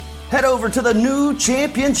Head over to the new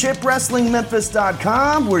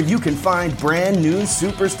ChampionshipWrestlingMemphis.com where you can find brand new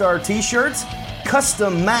Superstar t-shirts.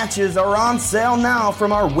 Custom matches are on sale now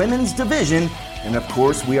from our women's division. And of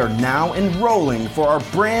course, we are now enrolling for our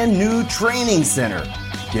brand new training center.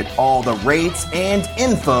 Get all the rates and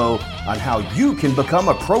info on how you can become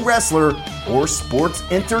a pro wrestler or sports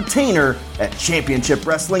entertainer at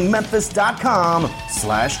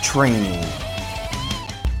ChampionshipWrestlingMemphis.com/training.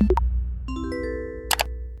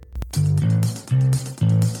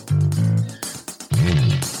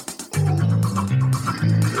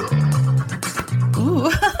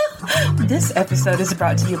 This episode is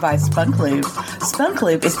brought to you by Spunk Lube. Spunk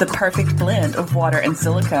Lube is the perfect blend of water and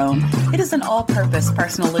silicone. It is an all-purpose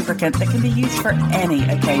personal lubricant that can be used for any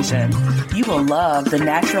occasion. You will love the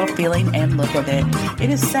natural feeling and look of it. It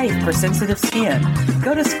is safe for sensitive skin.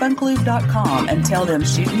 Go to spunklube.com and tell them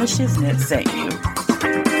Shootin' the Shiznit sent you.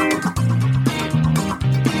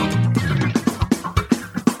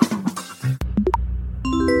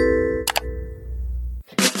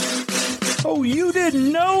 Oh, you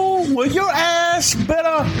didn't know? Well, your ass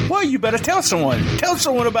better, you better tell someone. Tell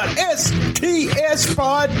someone about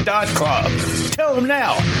STSpod.club. Tell them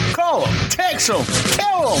now. Call them. Text them.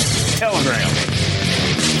 Tell them. Telegram.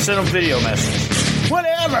 Send them video messages.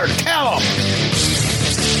 Whatever. Tell them.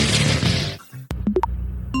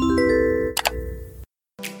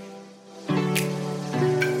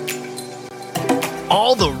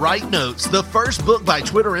 All the Right Notes, the first book by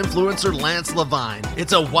Twitter influencer Lance Levine.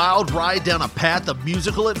 It's a wild ride down a path of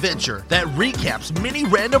musical adventure that recaps many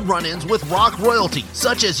random run-ins with rock royalty,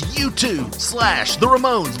 such as U2, Slash, The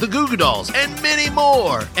Ramones, The Goo Goo Dolls, and many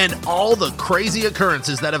more. And all the crazy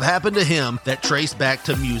occurrences that have happened to him that trace back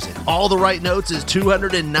to music. All the Right Notes is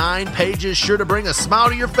 209 pages, sure to bring a smile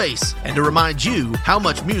to your face and to remind you how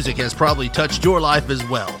much music has probably touched your life as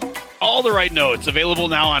well. All the Right Notes, available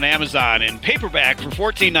now on Amazon in paperback for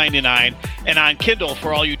 $14.99 and on Kindle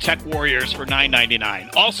for all you tech warriors for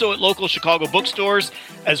 $9.99. Also at local Chicago bookstores,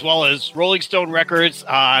 as well as Rolling Stone Records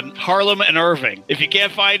on Harlem and Irving. If you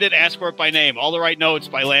can't find it, ask for it by name. All the Right Notes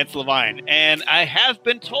by Lance Levine. And I have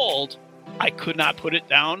been told I could not put it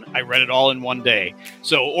down. I read it all in one day.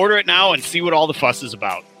 So order it now and see what all the fuss is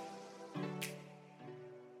about.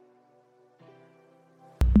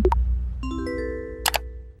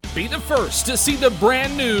 Be the first to see the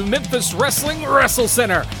brand new Memphis Wrestling Wrestle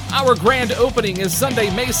Center. Our grand opening is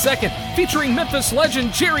Sunday, May 2nd, featuring Memphis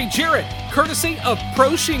legend Jerry Jarrett, courtesy of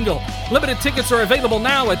Pro Shingle. Limited tickets are available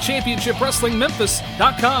now at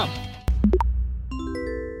ChampionshipWrestlingMemphis.com.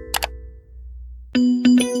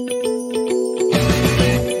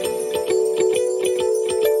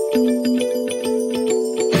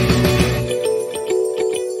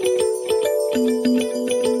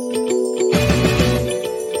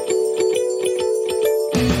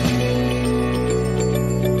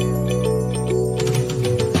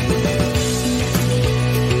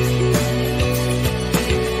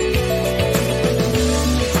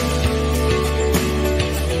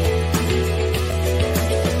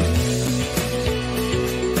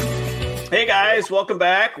 Welcome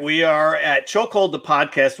back. We are at Chokehold the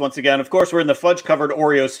podcast once again. Of course, we're in the fudge-covered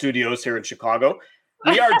Oreo studios here in Chicago.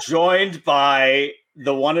 We are joined by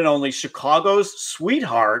the one and only Chicago's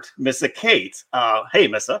sweetheart, Missa Kate. Hey,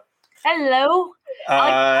 Missa. Hello.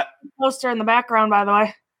 I like the poster in the background, by the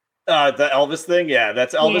way. The Elvis thing? Yeah,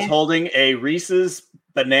 that's Elvis holding a Reese's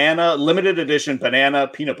limited edition banana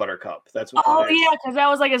peanut butter cup. That's what. Oh yeah, because that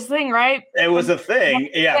was like his thing, right? It was a thing.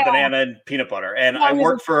 Yeah, banana and peanut butter. And I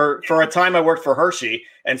worked for a time. I worked for Hershey,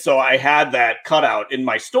 and so I had that cutout in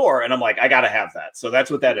my store, and I'm like, I got to have that. So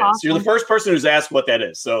that's what that is. You're the first person who's asked what that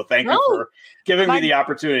is. So thank you for giving me the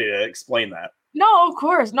opportunity to explain that. No, of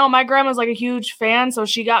course. No, my grandma's like a huge fan, so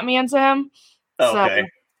she got me into him. Okay. So,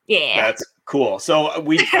 yeah. That's cool. So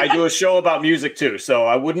I do a show about music too. So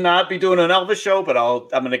I would not be doing an Elvis show, but I'm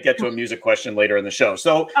going to get to a music question later in the show.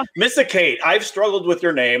 So Missa Kate, I've struggled with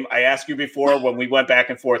your name. I asked you before when we went back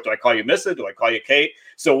and forth, do I call you Missa? Do I call you Kate?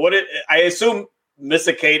 So I assume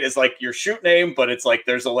Missa Kate is like your shoot name, but it's like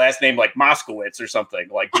there's a last name like Moskowitz or something,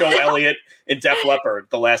 like Joe Elliott in Def Leppard.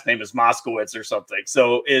 The last name is Moskowitz or something.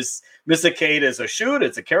 So is Missa Kate is a shoot?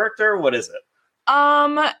 It's a character? What is it?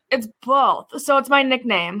 It's both. So it's my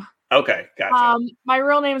nickname. Okay, gotcha. My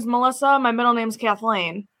real name's Melissa. My middle name's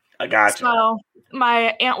Kathleen. I gotcha. So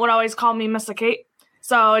my aunt would always call me Missa Kate.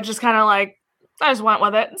 So it just kind of like, I just went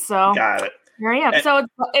with it. So got it. Here I am. And so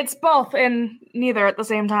it's both and neither at the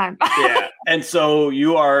same time. Yeah. And so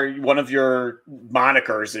you are, one of your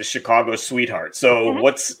monikers is Chicago's Sweetheart. So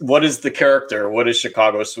what is the character? What is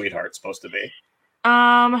Chicago's Sweetheart supposed to be?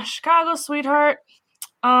 Chicago's Sweetheart.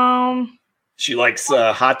 She likes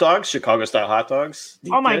hot dogs, Chicago style hot dogs.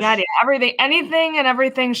 Oh my God, yeah, everything, anything and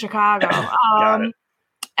everything Chicago. Got it.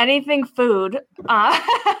 Anything food.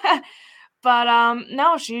 But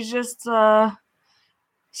no, she's just a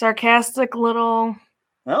sarcastic little.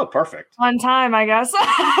 Oh, perfect. Fun time, I guess.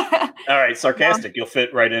 All right, sarcastic. You'll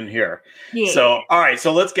fit right in here. Yeah. So, all right,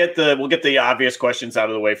 so we'll get the obvious questions out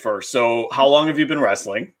of the way first. So, how long have you been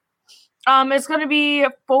wrestling? It's going to be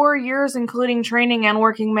 4 years, including training and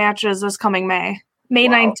working matches this coming May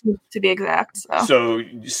 19th to be exact. So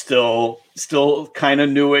still kind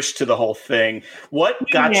of newish to the whole thing. What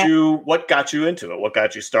got you into it? What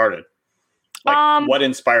got you started? Like, what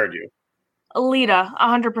inspired you? Lita,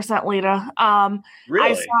 100% Lita.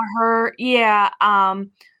 Really? I saw her. Yeah.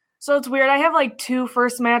 So it's weird. I have like 2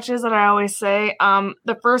 first matches that I always say.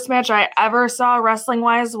 The first match I ever saw wrestling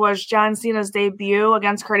wise was John Cena's debut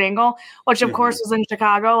against Kurt Angle, which of course was in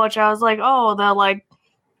Chicago, which I was like, oh, the like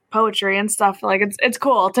poetry and stuff. Like it's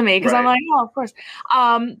cool to me because I'm like, oh, of course.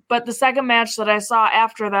 But the second match that I saw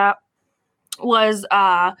after that was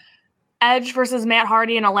Edge versus Matt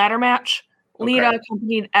Hardy in a ladder match. Lita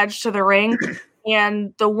accompanied Edge to the ring.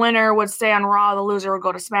 And the winner would stay on Raw, the loser would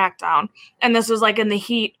go to SmackDown. And this was like in the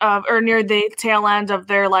heat of, or near the tail end of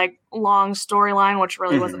their like long storyline, which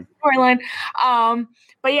really wasn't a storyline.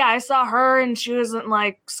 But yeah, I saw her and she wasn't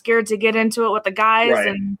like scared to get into it with the guys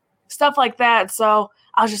and stuff like that. So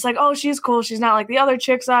I was just like, oh, she's cool. She's not like the other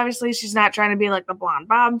chicks, obviously. She's not trying to be like the blonde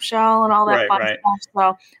bombshell and all that fun stuff.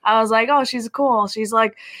 So I was like, oh, she's cool. She's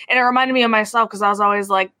like, and it reminded me of myself because I was always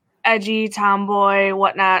like edgy, tomboy,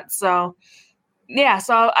 whatnot. So yeah,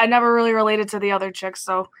 so I never really related to the other chicks.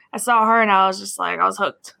 So I saw her and I was just like, I was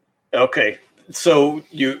hooked. Okay. So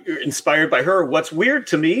you're inspired by her. What's weird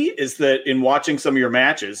to me is that in watching some of your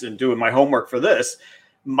matches and doing my homework for this,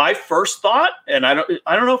 my first thought, and I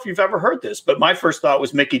don't know if you've ever heard this, but my first thought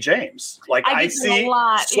was Mickie James. Like I see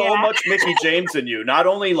so much Mickie James in you. Not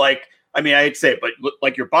only like, I mean, I'd say it, but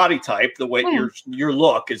like your body type, the way your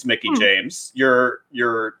look is Mickie James. Your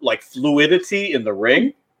like fluidity in the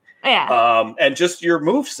ring. Yeah. And just your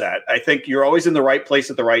moveset. I think you're always in the right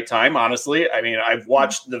place at the right time, honestly. I mean, I've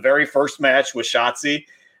watched the very first match with Shotzi,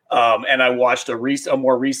 and I watched a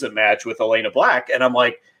more recent match with Elena Black, and I'm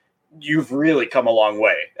like, you've really come a long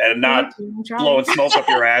way. And not blowing smoke up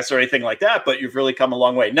your ass or anything like that, but you've really come a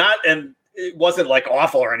long way. And it wasn't like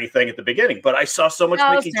awful or anything at the beginning, but I saw so much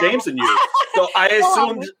Mickie James in you. So I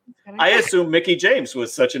assumed Mickie James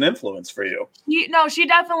was such an influence for you. No, she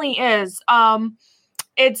definitely is.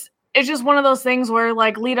 It's just one of those things where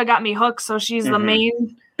like Lita got me hooked, so she's the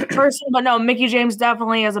main person. But no, Mickie James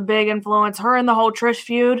definitely is a big influence. Her and the whole Trish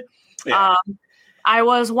feud. Yeah. I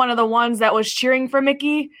was one of the ones that was cheering for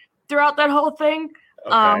Mickie throughout that whole thing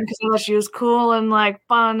because I thought she was cool and like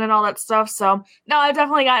fun and all that stuff. So no, I've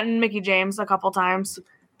definitely gotten Mickie James a couple times.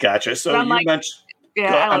 Gotcha. So you mentioned.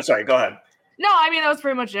 Yeah, I'm sorry. Go ahead. No, I mean that was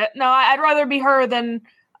pretty much it. No, I'd rather be her than.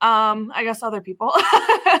 I guess other people.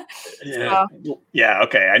 Yeah.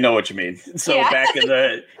 Okay. I know what you mean. So back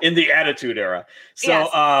in the Attitude Era.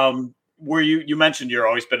 So, were you mentioned you're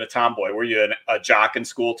always been a tomboy. Were you a jock in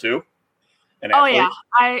school too? An athlete?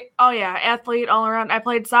 Athlete all around. I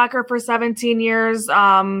played soccer for 17 years,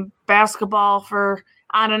 basketball for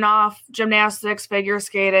on and off, gymnastics, figure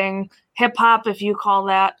skating, hip hop, if you count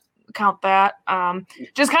that.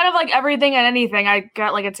 Just kind of like everything and anything. I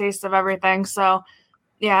got like a taste of everything. So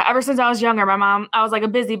yeah, ever since I was younger, I was like a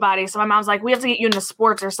busybody. So my mom's like, we have to get you into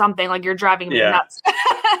sports or something. Like you're driving me nuts.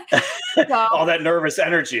 All that nervous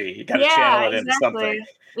energy, you got to channel it into something.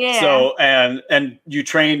 Yeah. So, and you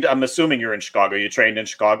trained, I'm assuming you're in Chicago. You trained in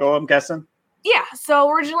Chicago, I'm guessing? Yeah.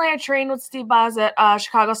 So originally I trained with Steve Boz at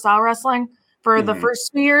Chicago Style Wrestling for the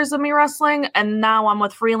first 2 years of me wrestling. And now I'm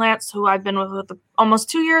with Freelance, who I've been with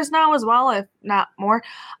almost 2 years now as well, if not more.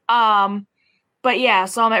 But yeah,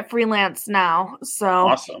 so I'm at Freelance now. So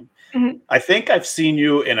awesome. I think I've seen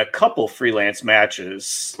you in a couple Freelance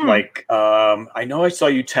matches. Like, I know I saw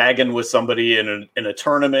you tagging with somebody in a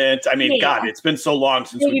tournament. I mean, God, it's been so long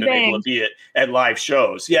since we've been able to be at live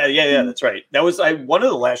shows. Yeah, that's right. That was one of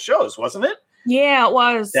the last shows, wasn't it? Yeah, it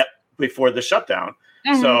was. Before the shutdown.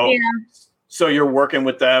 So you're working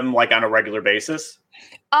with them like on a regular basis?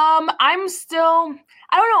 I'm still,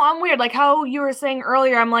 I don't know. I'm weird. Like how you were saying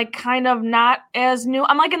earlier, I'm like kind of not as new.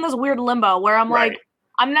 I'm like in this weird limbo where I'm like,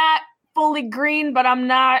 I'm not fully green, but I'm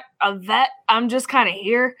not a vet. I'm just kind of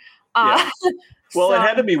here. Well, it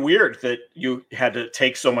had to be weird that you had to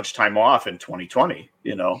take so much time off in 2020,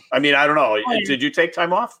 you know? I mean, I don't know. Did you take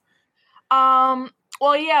time off?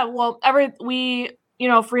 Well, yeah. Well,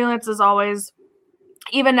 Freelance is always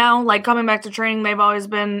even now, like coming back to training,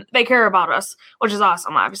 they care about us, which is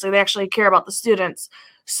awesome. Obviously, they actually care about the students.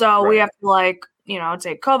 So we have to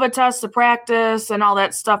take COVID tests to practice and all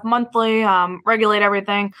that stuff monthly, regulate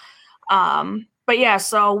everything. But yeah,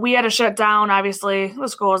 so we had to shut down. Obviously, the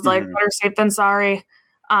school was like better safe than sorry.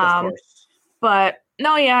 But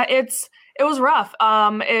no, yeah, it was rough.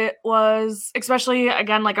 It was, especially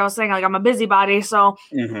again, like I was saying, like I'm a busybody. So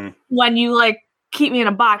when you like keep me in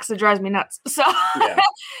a box, it drives me nuts. So,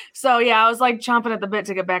 so yeah, I was like chomping at the bit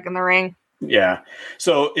to get back in the ring. Yeah.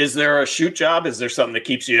 So is there a shoot job? Is there something that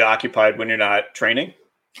keeps you occupied when you're not training?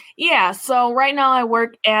 Yeah. So right now I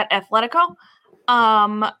work at Athletico.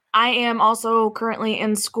 I am also currently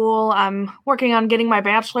in school. I'm working on getting my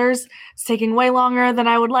bachelor's. It's taking way longer than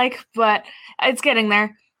I would like, but it's getting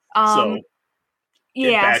there.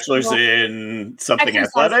 Bachelor's in something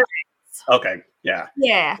athletic? Okay. Yeah.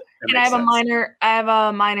 Yeah. And I have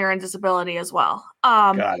a minor in disability as well.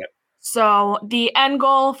 Got it. So the end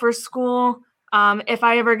goal for school, if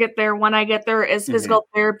I ever get there, when I get there, is physical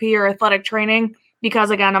therapy or athletic training, because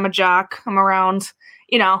again, I'm a jock. I'm around,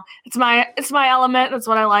 it's my element. That's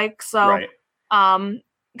what I like. So, trying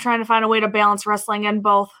to find a way to balance wrestling and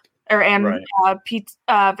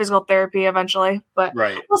physical therapy eventually, but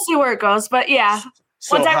we'll see where it goes. But yeah.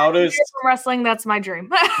 So how does from wrestling? That's my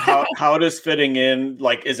dream. how does fitting in?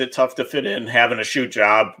 Like, is it tough to fit in having a shoot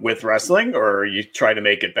job with wrestling, or you try to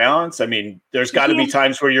make it balance? I mean, there's got to be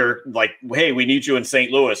times where you're like, "Hey, we need you in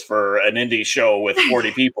St. Louis for an indie show with 40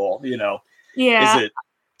 people." Yeah. Is it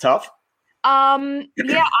tough?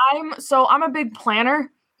 Yeah. I'm a big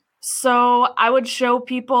planner, so I would show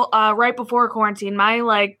people right before quarantine my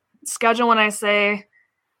like schedule. When I say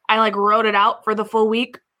I like wrote it out for the full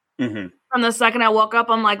week. From the second I woke up,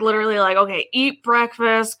 I'm like literally like, okay, eat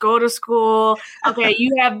breakfast, go to school. Okay,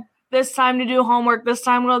 you have this time to do homework, this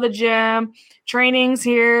time go to the gym, trainings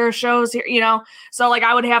here, shows here, So like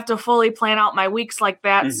I would have to fully plan out my weeks like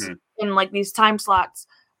that in like these time slots.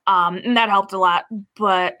 And that helped a lot.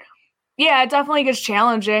 But yeah, it definitely gets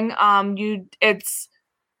challenging. It's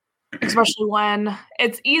especially when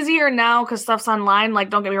it's easier now because stuff's online. Like,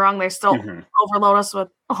 don't get me wrong, they still overload us with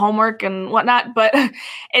homework and whatnot, but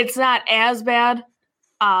it's not as bad.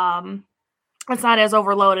 It's not as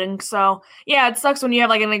overloading. So yeah, it sucks when you have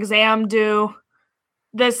like an exam due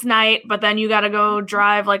this night, but then you got to go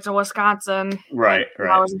drive like to Wisconsin, right,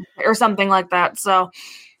 or something like that. So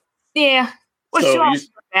yeah, which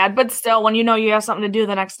bad, but still, when you have something to do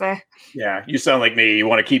the next day. Yeah, you sound like me. You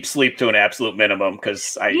want to keep sleep to an absolute minimum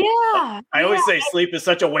because I always say sleep is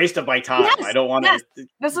such a waste of my time. Yes, I don't want to.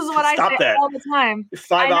 This is what I say all the time.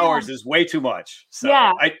 5 hours is way too much. So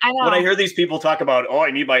yeah, I know. When I hear these people talk about,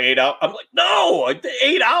 I need my 8 hours, I'm like, no,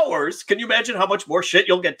 8 hours. Can you imagine how much more shit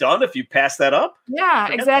you'll get done if you pass that up? Yeah,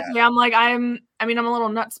 exactly. That. I'm like, I'm a little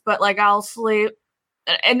nuts, but like I'll sleep.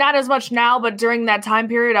 And not as much now, but during that time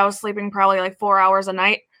period, I was sleeping probably like 4 hours a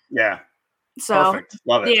night. Yeah. So perfect.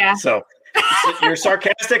 Love it. Yeah. So you're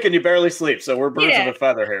sarcastic and you barely sleep. So we're birds of a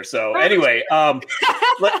feather here. So anyway,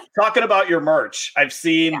 talking about your merch, I've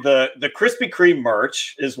seen the Krispy Kreme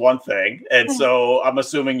merch is one thing. And so I'm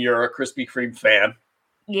assuming you're a Krispy Kreme fan.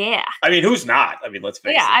 Yeah. I mean, who's not? I mean, let's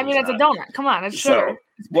face it. Yeah, I mean, it's a donut. Come on, it's sugar.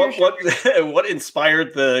 So what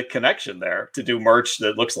inspired the connection there to do merch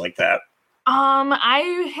that looks like that?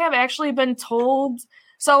 I have actually been told,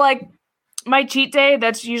 so like my cheat day,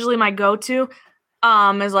 that's usually my go-to,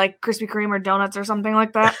 is like Krispy Kreme or donuts or something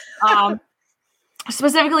like that.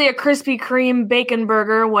 Specifically a Krispy Kreme bacon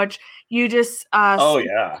burger, which you just, oh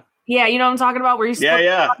yeah. Yeah. You know what I'm talking about? Where you split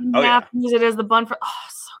use it as the bun for,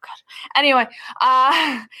 so good. Anyway,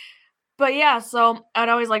 but yeah, so I'd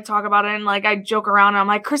always like talk about it and like I joke around and I'm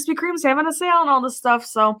like, Krispy Kreme's having a sale and all this stuff.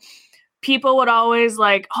 So people would always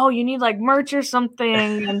like, oh, you need like merch or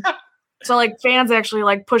something. And so like fans actually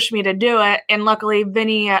like pushed me to do it. And luckily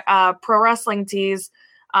Vinny at Pro Wrestling Tees,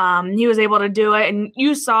 he was able to do it. And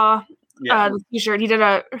you saw the t-shirt. He did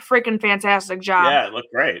a freaking fantastic job. Yeah, it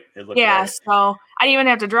looked great. Great. So I didn't even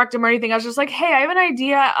have to direct him or anything. I was just like, hey, I have an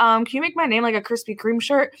idea. Can you make my name like a Krispy Kreme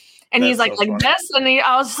shirt? And he's like this. And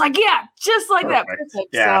I was just like, yeah, just like that. Perfect.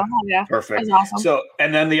 Yeah. So, yeah. Perfect. That's awesome. So,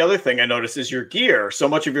 and then the other thing I noticed is your gear. So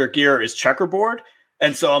much of your gear is checkerboard.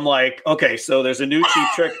 And so I'm like, okay, so there's a new Cheap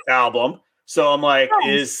Trick album. So I'm like,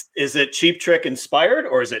 is it Cheap Trick inspired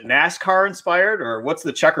or is it NASCAR inspired or what's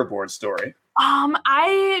the checkerboard story?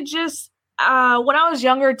 I just, when I was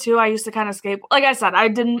younger too, I used to kind of skate. Like I said, I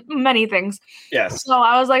did many things. Yes. So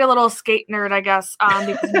I was like a little skate nerd, I guess,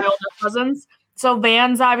 because of my older cousins. So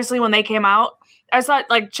Vans, obviously, when they came out, I thought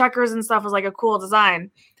like checkers and stuff was like a cool design.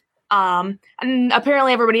 And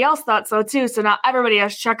apparently everybody else thought so too. So now everybody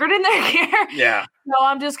has checkered in their gear. Yeah. So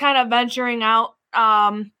I'm just kind of venturing out.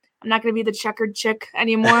 I'm not going to be the checkered chick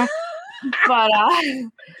anymore. But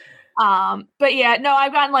yeah, no,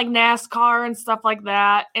 I've gotten like NASCAR and stuff like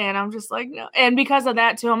that. And I'm just like, no. And because of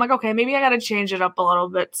that too, I'm like, okay, maybe I got to change it up a little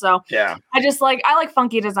bit. So yeah, I like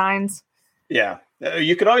funky designs. Yeah.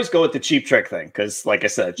 You could always go with the Cheap Trick thing. Cause like I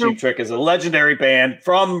said, Cheap Trick is a legendary band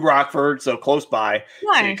from Rockford. So close by.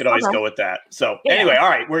 Nice. So you could always go with that. So anyway, all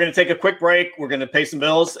right, we're going to take a quick break. We're going to pay some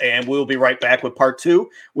bills and we'll be right back with part 2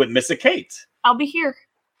 with Missa Kate. I'll be here.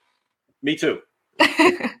 Me too.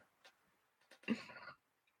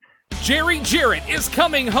 Jerry Jarrett is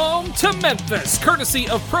coming home to Memphis, courtesy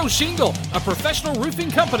of Pro Shingle, a professional roofing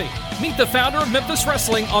company. Meet the founder of Memphis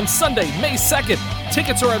Wrestling on Sunday, May 2nd.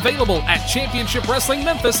 Tickets are available at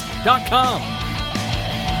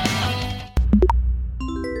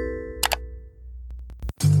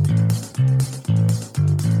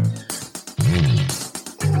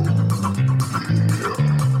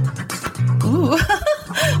Ooh.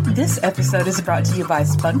 This episode is brought to you by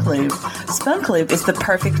Spunk Lube. Spunk Lube is the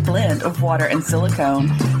perfect blend of water and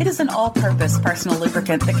silicone. It is an all-purpose personal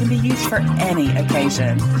lubricant that can be used for any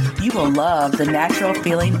occasion. You will love the natural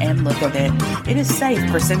feeling and look of it. It is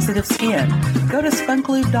safe for sensitive skin. Go to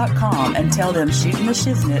spunklube.com and tell them Shootin' the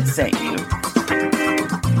Shiznit sent you.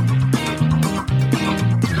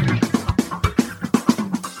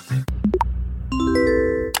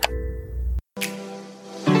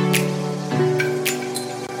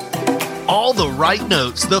 All the right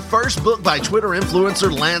notes, the first book by Twitter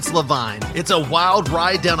influencer Lance Levine. It's a wild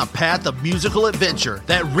ride down a path of musical adventure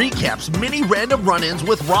that recaps many random run-ins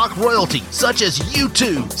with rock royalty, such as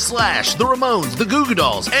U2, Slash, The Ramones, The Goo Goo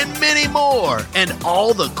Dolls, and many more. And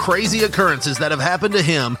all the crazy occurrences that have happened to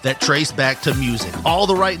him that trace back to music. All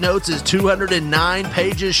the Right Notes is 209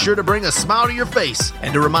 pages, sure to bring a smile to your face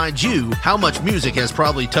and to remind you how much music has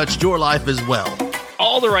probably touched your life as well.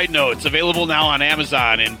 All the Right Notes, available now on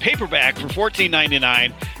Amazon in paperback for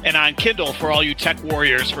 $14.99 and on Kindle for all you tech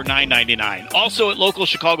warriors for $9.99. Also at local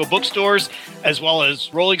Chicago bookstores, as well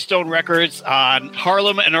as Rolling Stone Records on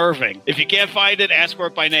Harlem and Irving. If you can't find it, ask for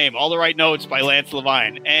it by name. All the Right Notes by Lance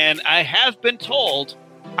Levine. And I have been told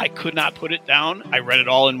I could not put it down. I read it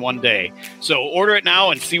all in one day. So order it now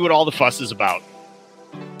and see what all the fuss is about.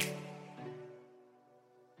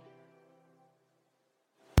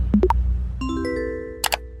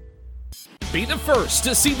 Be the first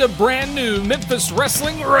to see the brand new Memphis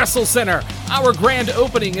Wrestling Wrestle Center. Our grand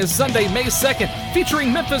opening is Sunday, May 2nd,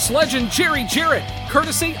 featuring Memphis legend Jerry Jarrett,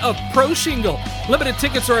 courtesy of Pro Shingle. Limited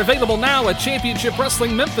tickets are available now at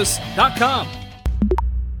championshipwrestlingmemphis.com.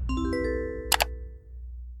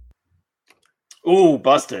 Ooh,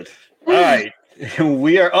 busted. All right.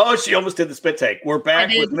 We are, she almost did the spit take. We're back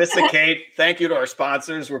with Missa Kate. Thank you to our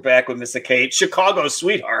sponsors. We're back with Missa Kate, Chicago's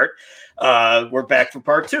sweetheart. We're back for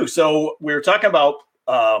part 2. So we were talking about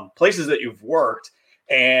places that you've worked,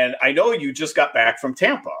 and I know you just got back from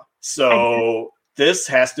Tampa. So this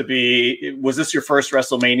has to be, was this your first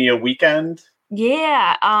WrestleMania weekend?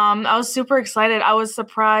 Yeah, I was super excited. I was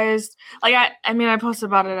surprised. Like, I posted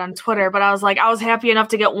about it on Twitter, but I was like, I was happy enough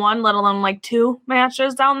to get one, let alone like 2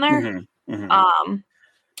 matches down there. Mm-hmm. Mm-hmm.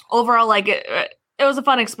 Overall, like it was a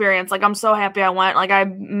fun experience. Like, I'm so happy I went. Like, I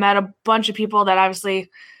met a bunch of people that obviously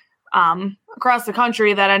across the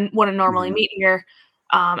country that I wouldn't normally meet here.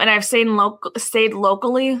 And I've stayed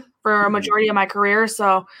locally for a majority of my career.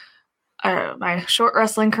 So my short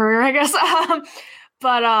wrestling career, I guess.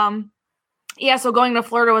 Yeah, so going to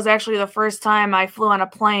Florida was actually the first time I flew on a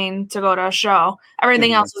plane to go to a show.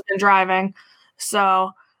 Everything else has been driving.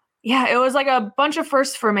 So yeah, it was like a bunch of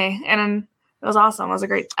firsts for me, and it was awesome. I was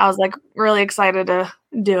like really excited to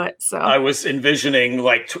do it. So I was envisioning,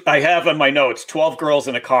 like, I have on my notes 12 girls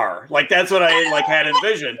in a car. Like, that's what I had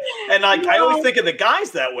envisioned. And like, I always think of the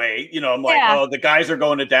guys that way, I'm like, oh, the guys are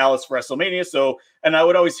going to Dallas for WrestleMania. So, and I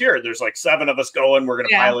would always hear there's like 7 of us going, we're going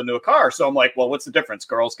to pile into a car. So I'm like, well, what's the difference?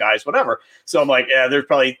 Girls, guys, whatever. So I'm like, yeah, there's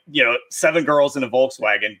probably, 7 girls in a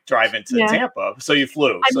Volkswagen driving to Tampa. So you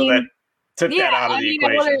flew. That took that out of the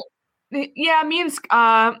equation.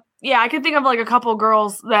 I could think of like a couple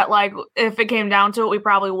girls that, like, if it came down to it, we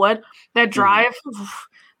probably would. That drive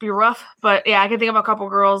be rough, but yeah, I could think of a couple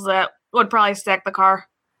girls that would probably stack the car.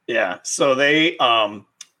 Yeah, so they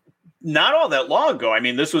not all that long ago. I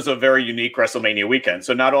mean, this was a very unique WrestleMania weekend.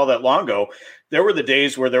 So not all that long ago, there were the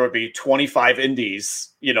days where there would be 25 indies,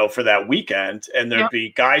 for that weekend, and there'd be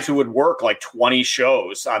guys who would work like 20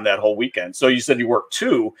 shows on that whole weekend. So you said you worked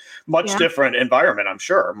 2, much different environment, I'm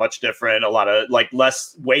sure, much different, a lot of like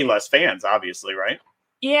way less fans, obviously, right?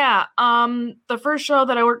 Yeah. The first show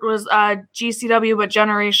that I worked was GCW, but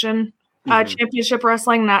Generation Championship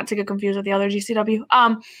Wrestling, not to get confused with the other GCW.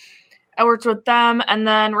 I worked with them, and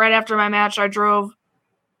then right after my match, I drove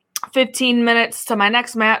 15 minutes to my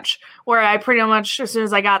next match, where I pretty much, as soon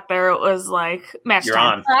as I got there, it was like match You're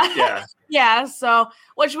time. on. Yeah. Yeah. So,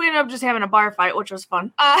 which we ended up just having a bar fight, which was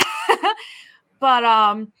fun.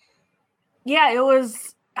 But yeah, it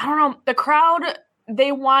was. I don't know. The crowd,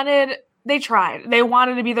 they tried. They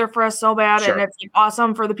wanted to be there for us so bad, Sure. and it's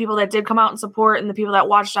awesome for the people that did come out and support, and the people that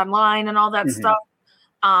watched online and all that stuff.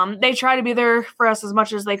 They tried to be there for us as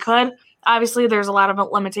much as they could. Obviously, there's a lot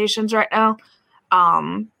of limitations right now.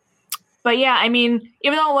 But yeah, I mean,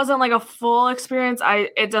 even though it wasn't like a full experience,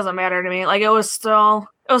 it doesn't matter to me. Like, it was still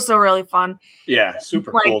really fun. Yeah,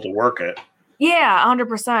 super Like, cool to work it. Yeah,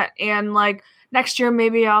 100%. And like next year,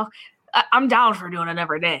 maybe I'm down for doing it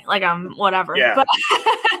every day. Like, I'm whatever. Yeah. But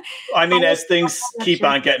I mean, as things keep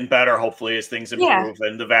on getting better, hopefully, as things improve Yeah.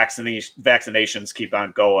 and the vaccinations keep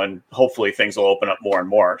on going, hopefully things will open up more and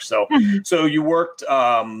more. So, so you worked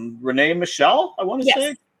Renee Michelle, I want to Yes.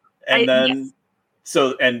 say, and then yes.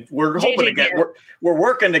 so, and we're hoping to JJ get we're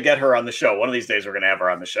working to get her on the show. One of these days, we're going to have her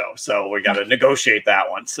on the show. So we got to negotiate that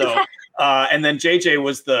one. So, and then JJ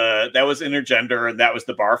was that was intergender, and that was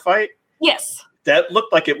the bar fight. Yes. That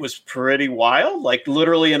looked like it was pretty wild, like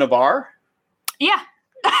literally in a bar. Yeah.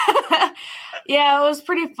 Yeah, it was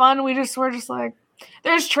pretty fun. We're just like,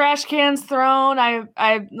 there's trash cans thrown.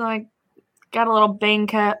 I like got a little bang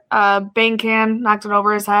can, knocked it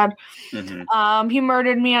over his head. He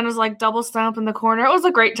murdered me on his like double stomp in the corner. It was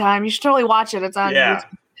a great time. You should totally watch it. It's on Yeah.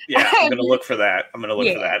 YouTube. Yeah, I'm going to look for that. For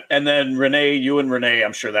that. And then Renee, you and Renee,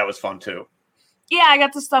 I'm sure that was fun too. Yeah, I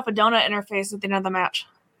got to stuff a donut in her face at the end of the match.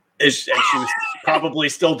 And she was probably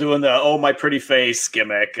still doing the "oh, my pretty face"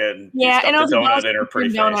 gimmick, and Yeah, and it was a donut in her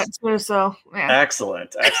pretty donut face. too. So yeah.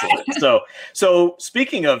 Excellent. So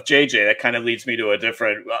speaking of JJ, that kind of leads me to a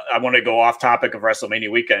different. I want to go off topic of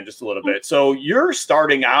WrestleMania weekend just a little bit. So you're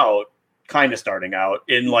starting out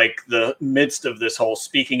in like the midst of this whole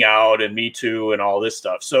speaking out and Me Too and all this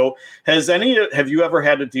stuff. So have you ever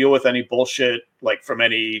had to deal with any bullshit like from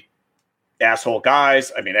any asshole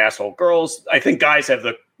guys? I mean, asshole girls. I think guys have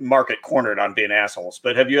the market cornered on being assholes,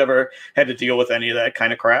 but have you ever had to deal with any of that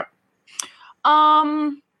kind of crap?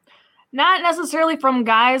 Not necessarily from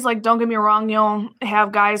guys. Like, don't get me wrong, you'll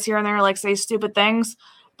have guys here and there like say stupid things,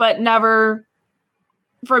 but never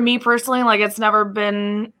for me personally. Like, it's never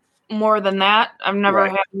been more than that. I've never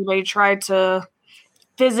had anybody try to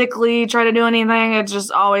physically try to do anything. It's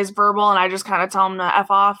just always verbal, and I just kind of tell them to F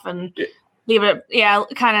off and leave it. Yeah,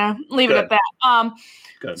 kind of leave it at that.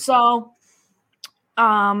 Good. So,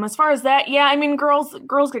 as far as that, yeah, I mean, girls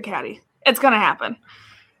get catty. It's gonna happen.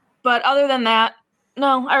 But other than that,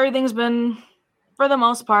 no, everything's been, for the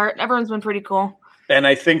most part, everyone's been pretty cool. And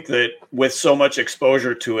I think that with so much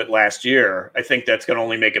exposure to it last year, I think that's going to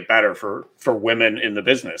only make it better for women in the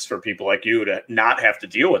business, for people like you to not have to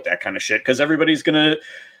deal with that kind of shit. Because everybody's going to,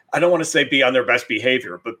 I don't want to say be on their best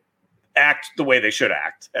behavior, but act the way they should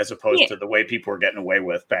act, as opposed to the way people were getting away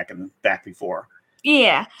with back before.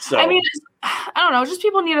 Yeah. So, I mean, I don't know. Just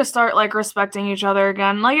people need to start like respecting each other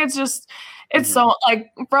again. Like, it's so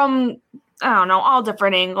like from, I don't know, all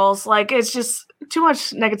different angles. Like, it's just too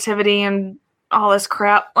much negativity and all this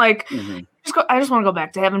crap. Like, I just want to go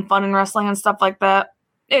back to having fun in wrestling and stuff like that.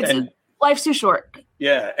 Life's too short.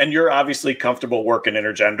 Yeah. And you're obviously comfortable working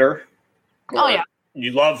intergender. Oh yeah.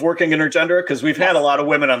 You love working intergender? Because we've had a lot of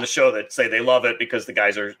women on the show that say they love it because the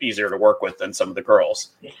guys are easier to work with than some of the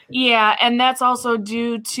girls. Yeah, and that's also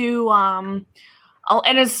due to and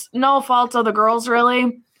it's no fault of the girls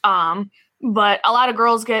really, but a lot of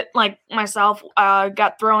girls get, like myself,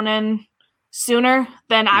 got thrown in sooner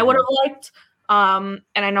than I would have liked. And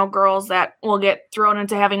I know girls that will get thrown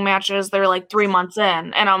into having matches, they're like 3 months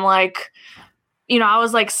in, and I'm like, you know, I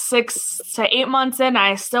was like 6 to 8 months in.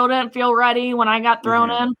 I still didn't feel ready when I got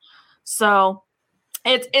thrown in. So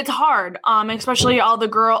it's hard, especially all the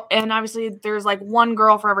girl. And obviously there's like one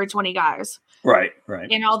girl for every 20 guys. Right.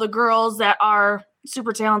 And all the girls that are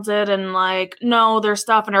super talented and like know their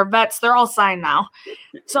stuff and are vets, they're all signed now.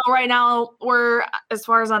 So right now we're, as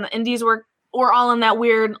far as on the indies, we're all in that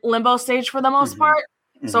weird limbo stage for the most part.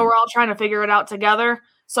 So we're all trying to figure it out together.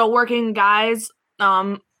 So working guys,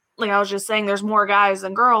 like I was just saying, there's more guys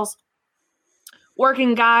than girls.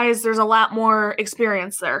 Working guys, there's a lot more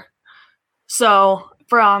experience there. So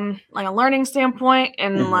from like a learning standpoint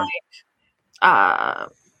and like, I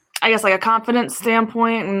guess like a confidence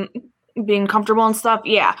standpoint and being comfortable and stuff.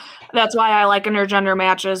 Yeah. That's why I like intergender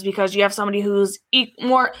matches, because you have somebody who's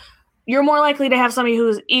more you're more likely to have somebody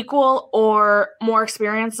who's equal or more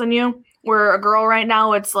experienced than you. Where a girl right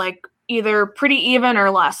now, it's like either pretty even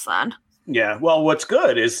or less than. Yeah. Well, what's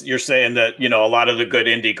good is you're saying that, a lot of the good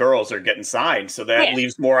indie girls are getting signed. So that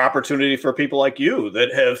leaves more opportunity for people like you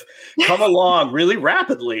that have come along really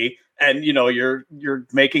rapidly. And, you're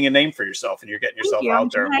making a name for yourself and you're getting yourself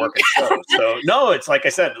out there and working shows. So no, it's like I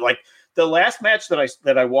said, like the last match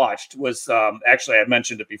that I watched was actually, I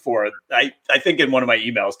mentioned it before. I think in one of my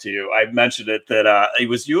emails to you, I mentioned it that it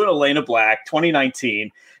was you and Elena Black,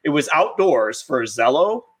 2019. It was outdoors for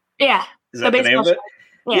Zello. Yeah. Is that the name of it?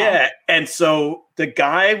 Yeah. And so the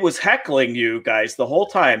guy was heckling you guys the whole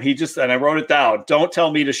time. And I wrote it down. Don't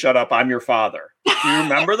tell me to shut up. I'm your father. Do you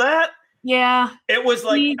remember that? Yeah. It was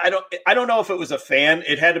like, I don't know if it was a fan.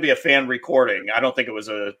 It had to be a fan recording. I don't think it was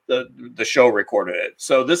the show recorded it.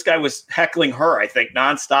 So this guy was heckling her, I think,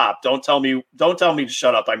 nonstop. Don't tell me to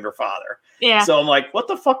shut up. I'm your father. Yeah. So I'm like, what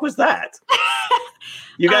the fuck was that?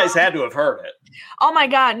 You guys had to have heard it. Oh my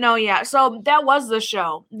God. No. Yeah. So that was the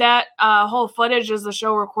show. That whole footage is the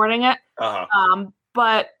show recording it. Uh-huh.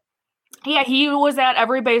 But yeah, he was at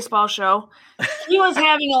every baseball show. He was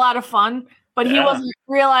having a lot of fun, but he wasn't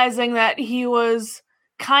realizing that he was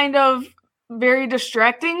kind of very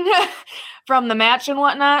distracting from the match and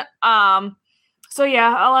whatnot. So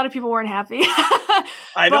yeah, a lot of people weren't happy.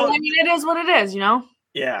 I mean, it is what it is,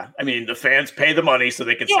 Yeah, I mean, the fans pay the money so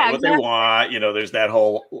they can say what they want. There's that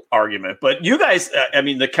whole argument. But you guys,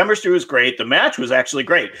 the chemistry was great. The match was actually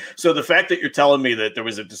great. So the fact that you're telling me that there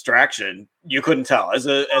was a distraction, you couldn't tell. As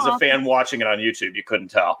a fan watching it on YouTube, you couldn't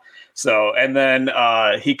tell. So, and then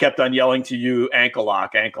he kept on yelling to you, ankle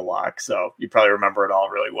lock, ankle lock. So you probably remember it all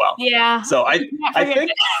really well. Yeah. So I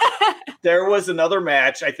think there was another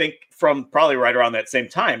match, I think, from probably right around that same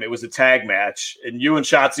time. It was a tag match, and you and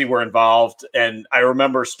Shotzi were involved. And I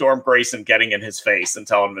remember Storm Grayson getting in his face and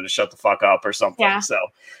telling him to shut the fuck up or something. Yeah. So,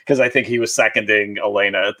 because I think he was seconding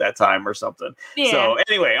Elena at that time or something. Yeah. So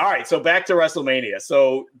anyway, all right. So back to WrestleMania.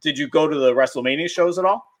 So did you go to the WrestleMania shows at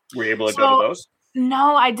all? Were you able to go to those?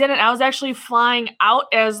 No, I didn't. I was actually flying out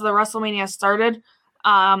as the WrestleMania started.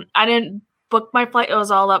 I didn't book my flight. It was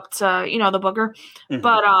all up to, the booker. Mm-hmm.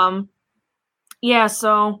 But yeah,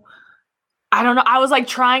 so I don't know. I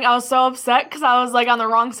was so upset because I was like on the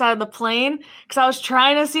wrong side of the plane because I was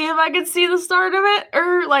trying to see if I could see the start of it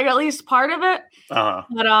or like at least part of it. Uh-huh.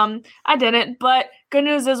 But I didn't. But good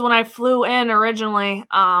news is when I flew in originally,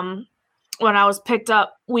 when I was picked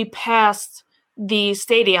up, we passed the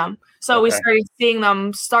stadium. So we started seeing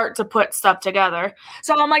them start to put stuff together.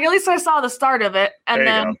 So I'm like, at least I saw the start of it. And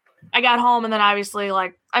then I got home and then obviously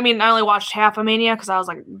I only watched half of Mania because I was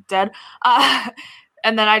like dead.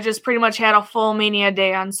 And then I just pretty much had a full Mania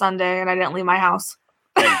day on Sunday and I didn't leave my house.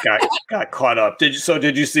 And got caught up. Did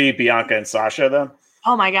you see Bianca and Sasha then?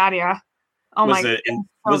 Oh my God. Yeah. Oh my God.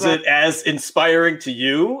 Was it as inspiring to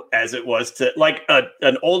you as it was to like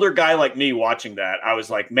an older guy like me watching that? I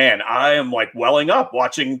was like, man, I am like welling up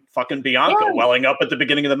watching fucking Bianca welling up at the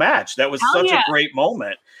beginning of the match. That was such a great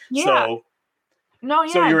moment. Yeah. So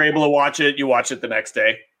you were able to watch it. You watched it the next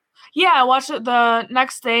day. Yeah, I watched it the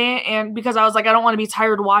next day, and because I was like, I don't want to be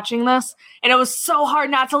tired watching this, and it was so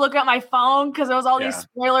hard not to look at my phone because there was all these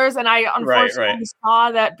spoilers, and I unfortunately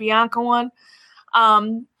saw that Bianca won. I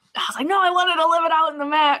was like, no, I wanted to live it out in the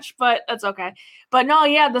match, but that's okay. But no,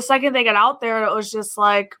 yeah, the second they got out there, it was just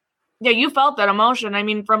like, yeah, you felt that emotion. I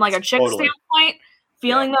mean, from like a chick standpoint,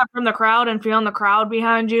 feeling that from the crowd and feeling the crowd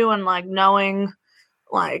behind you and like knowing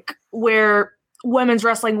like where women's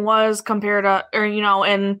wrestling was compared to, or,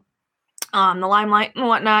 in the limelight and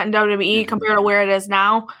whatnot in WWE compared to where it is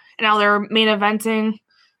now. And now they're main eventing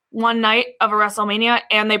one night of a WrestleMania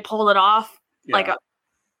and they pulled it off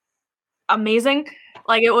amazing.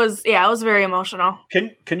 Like it was very emotional.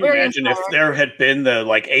 Can you imagine if there had been the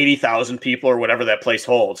like 80,000 people or whatever that place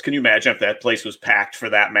holds? Can you imagine if that place was packed for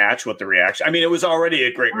that match with the reaction? I mean, it was already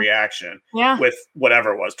a great reaction with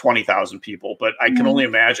whatever it was, 20,000 people. But I can only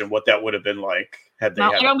imagine what that would have been like had they.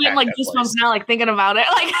 I'm getting like goosebumps now, like thinking about it.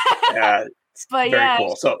 Like, yeah, but very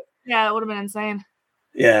cool. So yeah, it would have been insane.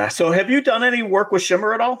 Yeah. So have you done any work with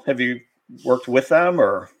Shimmer at all? Have you worked with them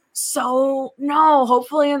or? So no,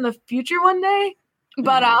 hopefully in the future one day.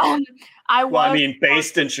 But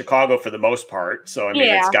based in Chicago for the most part. So I mean,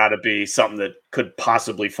 it's got to be something that could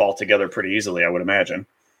possibly fall together pretty easily, I would imagine.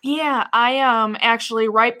 Yeah, I actually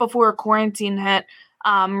right before quarantine hit,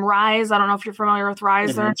 Rise. I don't know if you're familiar with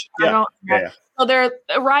Rise. They're in Chicago. Yeah. So they're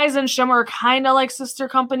Rise and Shimmer are kind of like sister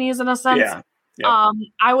companies in a sense. Yeah.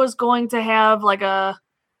 I was going to have there's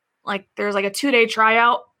like a 2-day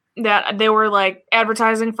tryout that they were like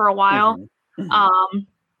advertising for a while.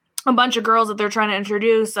 a bunch of girls that they're trying to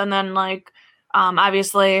introduce, and then like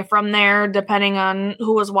obviously from there, depending on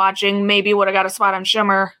who was watching, maybe would have got a spot on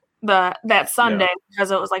Shimmer that Sunday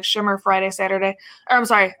because it was like Shimmer Friday, Saturday, or I'm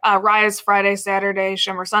sorry, Rise Friday, Saturday,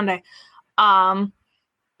 Shimmer Sunday.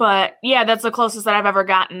 But yeah, that's the closest that I've ever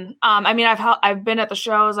gotten. I mean, I've been at the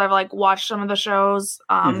shows. I've like watched some of the shows.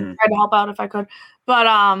 Tried to help out if I could, but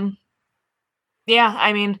yeah,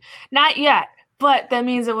 I mean, not yet. But that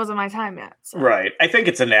means it wasn't my time yet. So. Right. I think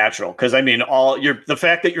it's a natural because I mean, the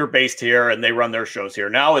fact that you're based here and they run their shows here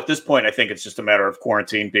now. At this point, I think it's just a matter of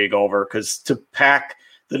quarantine being over because to pack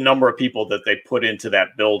the number of people that they put into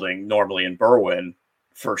that building normally in Berwyn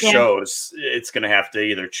for shows, it's going to have to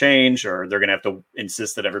either change or they're going to have to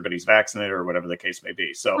insist that everybody's vaccinated or whatever the case may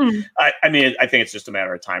be. So, I mean, I think it's just a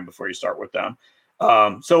matter of time before you start with them.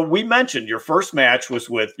 So we mentioned your very first match was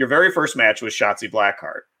Shotzi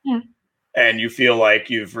Blackheart. And you feel like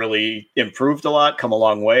you've really improved a lot, come a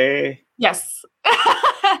long way. Yes.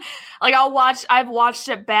 Like I've watched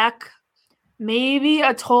it back maybe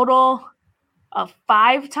a total of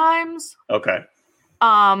 5 times. Okay.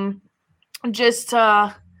 Just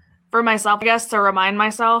for myself, I guess, to remind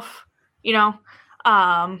myself, you know,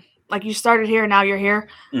 like you started here, now you're here.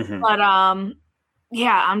 But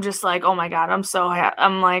yeah, I'm just like, oh my God, I'm so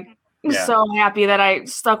so happy that I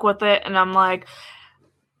stuck with it. And I'm like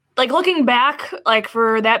looking back, like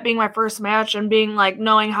for that being my first match and being like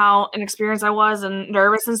knowing how inexperienced I was and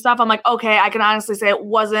nervous and stuff, I'm like, okay, I can honestly say it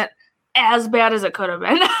wasn't as bad as it could have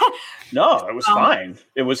been. No, it was fine.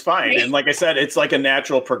 It was fine. And like I said, it's like a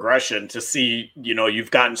natural progression to see, you know,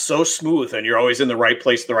 you've gotten so smooth and you're always in the right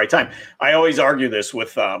place at the right time. I always argue this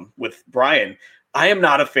with Brian. I am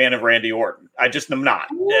not a fan of Randy Orton. I just am not.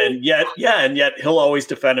 And yet he'll always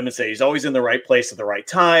defend him and say he's always in the right place at the right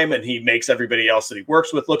time. And he makes everybody else that he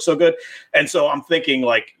works with look so good. And so I'm thinking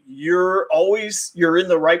like, you're in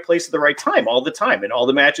the right place at the right time all the time. In all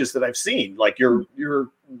the matches that I've seen, like you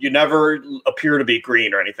never appear to be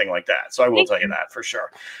green or anything like that. So I will tell you that for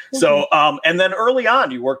sure. So, and then early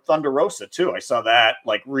on you worked Thunder Rosa too. I saw that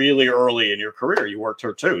like really early in your career, you worked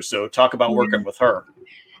her too. So talk about working with her.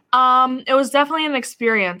 It was definitely an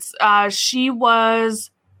experience. She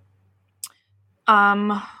was,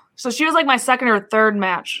 so she was like my second or third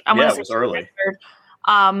match. It was early.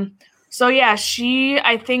 So yeah,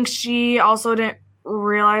 I think she also didn't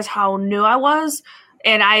realize how new I was.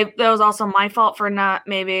 And that was also my fault for not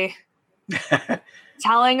maybe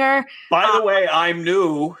telling her. By the way, I'm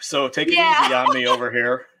new, so take it easy on me over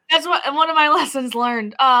here. That's one of my lessons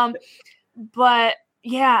learned. But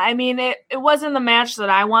yeah, I mean, it wasn't the match that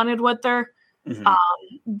I wanted with her.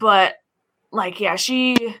 But like, yeah,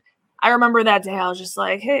 I remember that day. I was just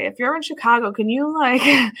like, hey, if you're in Chicago, can you like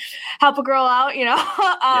help a girl out, you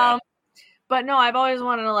know? But no, I've always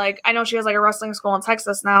wanted to like, I know she has like a wrestling school in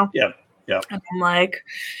Texas now. Yeah. And I'm like,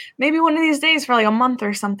 maybe one of these days for like a month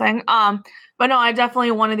or something. But no, I definitely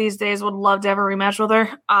one of these days would love to have a rematch with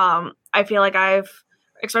her. I feel like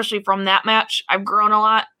especially from that match, I've grown a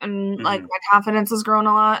lot and like my confidence has grown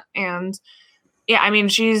a lot. And yeah, I mean,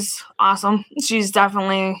 she's awesome. She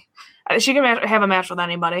can have a match with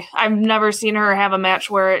anybody. I've never seen her have a match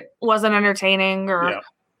where it wasn't entertaining or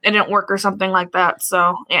it didn't work or something like that.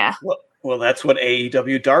 So yeah. Well, that's what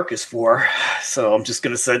AEW Dark is for. So I'm just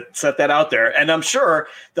going to set that out there. And I'm sure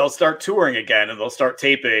they'll start touring again and they'll start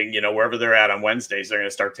taping, you know, wherever they're at on Wednesdays, they're going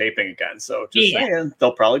to start taping again. So just saying,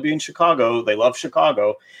 they'll probably be in Chicago. They love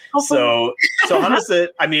Chicago. So how does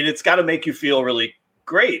it, I mean, it's got to make you feel really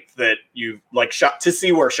great that you like to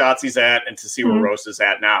see where Shotzi's at and to see where Rosa's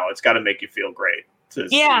at now. It's got to make you feel great to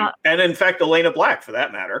see. And in fact, Elena Black for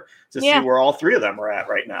that matter, to see where all three of them are at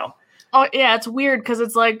right now. Oh, yeah, it's weird because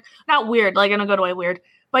it's like, not weird, like in a good way weird.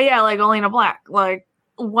 But yeah, like Elena Black, like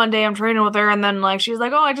one day I'm training with her and then like she's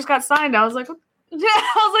like, oh, I just got signed. I was like, that's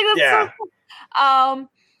so cool.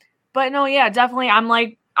 But no, yeah, definitely.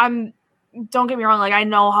 Don't get me wrong, like I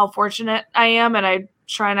know how fortunate I am and I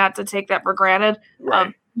try not to take that for granted.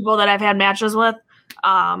 Of people that I've had matches with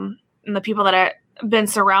and the people that I've been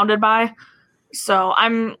surrounded by. So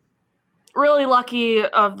I'm really lucky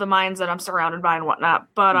of the minds that I'm surrounded by and whatnot.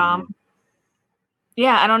 But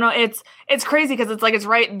yeah, I don't know. It's crazy because it's like it's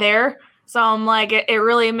right there. So I'm like, it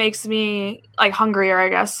really makes me like hungrier, I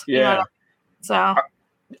guess. Yeah. You know? So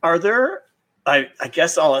are there? I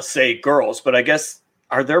guess I'll say girls, but I guess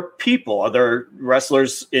are there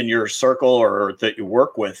wrestlers in your circle or that you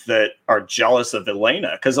work with that are jealous of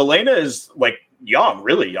Elena? Because Elena is like young,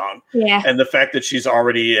 really young. Yeah. And the fact that she's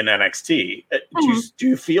already in NXT, do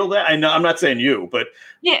you feel that? I know I'm not saying you, but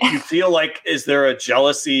do you feel like, is there a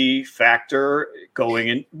jealousy factor going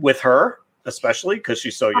in with her, especially because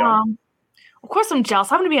she's so young? Of course I'm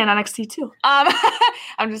jealous. I'm going to be on NXT too.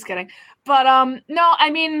 I'm just kidding. But no, I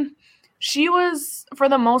mean, she was, for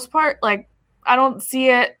the most part, like, I don't see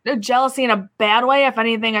it jealousy in a bad way. If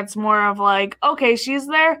anything, it's more of like, okay, she's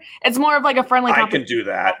there. It's more of like a friendly competition. I can do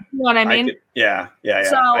that. You know what I mean? Yeah.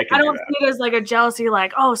 So I don't see it as like a jealousy,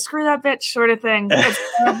 like, oh, screw that bitch sort of thing. It's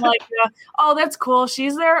more of like, oh, that's cool.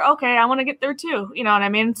 She's there. Okay, I want to get there too. You know what I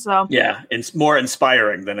mean? So yeah, it's more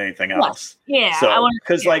inspiring than anything else. Yeah. So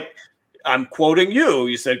because like, I'm quoting you.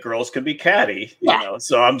 You said girls can be catty, you know.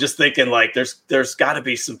 So I'm just thinking like, there's got to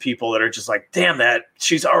be some people that are just like, damn, that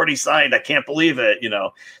she's already signed. I can't believe it. You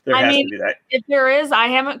know, there has to be that. If there is, I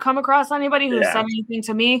haven't come across anybody who said anything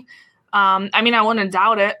to me. I mean, I wouldn't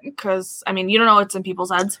doubt it because I mean, you don't know what's in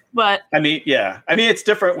people's heads, but I mean, yeah, I mean, it's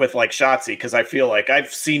different with like Shotzi because I feel like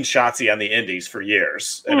I've seen Shotzi on the indies for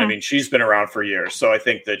years, and I mean, she's been around for years, so I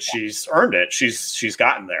think that she's earned it. She's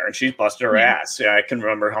gotten there, and she's busted her ass. Yeah, I can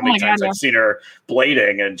remember how many times I've seen her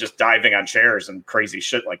blading and just diving on chairs and crazy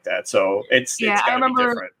shit like that. So it's gotta be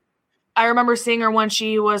different. I remember seeing her when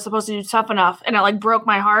she was supposed to do Tough Enough, and it like broke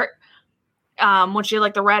my heart. When she had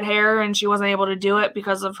like the red hair and she wasn't able to do it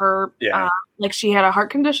because of her, like she had a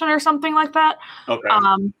heart condition or something like that. Okay.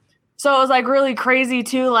 So it was like really crazy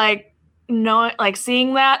too, like like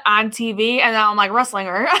seeing that on TV, and now I'm like wrestling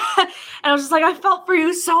her, and I was just like, I felt for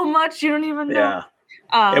you so much. You don't even know.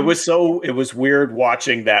 Yeah. It was weird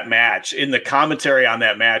watching that match. In the commentary on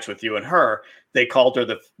that match with you and her, they called her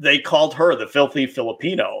the filthy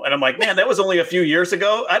Filipino. And I'm like, man, that was only a few years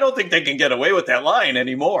ago. I don't think they can get away with that line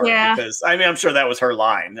anymore. Yeah. Because I mean, I'm sure that was her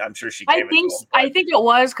line. I'm sure she gave I think it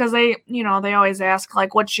was because they always ask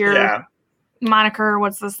like, what's your moniker?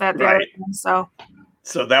 What's this, that, the other thing?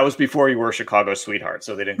 So that was before you were Chicago Sweetheart.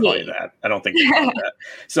 So they didn't call you that. I don't think they called that.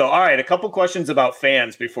 So, all right. A couple questions about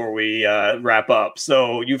fans before we wrap up.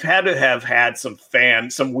 So you've had to have had some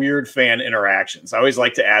weird fan interactions. I always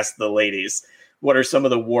like to ask the ladies, what are some of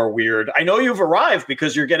the weird? I know you've arrived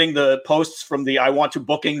because you're getting the posts from the I Want to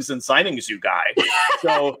bookings and signings you guy.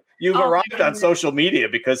 So you've arrived on social media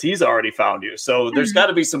because he's already found you. So there's got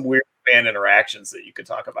to be some weird fan interactions that you could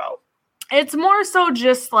talk about. It's more so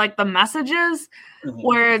just like the messages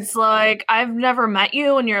where it's like, I've never met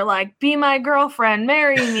you. And you're like, be my girlfriend,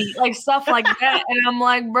 marry me, like stuff like that. And I'm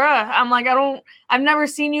like, bruh, I've never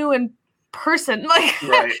seen you in person. Like,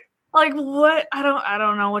 like what? I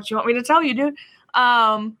don't know what you want me to tell you, dude.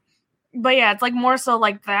 But yeah, it's like more so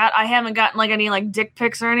like that. I haven't gotten like any like dick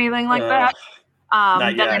pics or anything like that.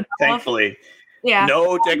 Not yet, thankfully. Yeah.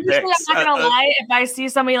 No dick pics. I'm not gonna lie. If I see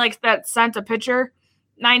somebody like that sent a picture,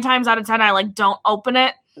 9 times out of 10, I like don't open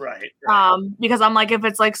it. Right. Because I'm like, if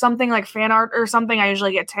it's like something like fan art or something, I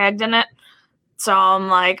usually get tagged in it. So I'm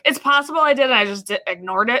like, it's possible I did, and I just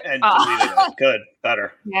ignored it. And deleted it. Good.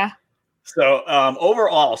 Better. Yeah. So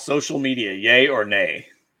overall, social media, yay or nay?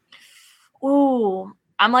 Ooh,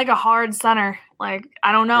 I'm like a hard center. Like,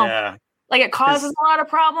 I don't know. Yeah. Like it causes a lot of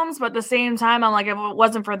problems, but at the same time, I'm like, if it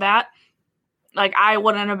wasn't for that, like I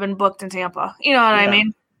wouldn't have been booked in Tampa. You know what I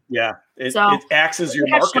mean? Yeah. It acts as your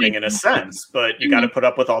marketing in a sense, but you got to put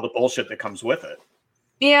up with all the bullshit that comes with it.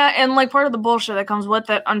 Yeah, and like part of the bullshit that comes with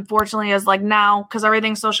it, unfortunately, is like now, because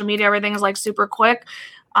everything's social media, everything is like super quick.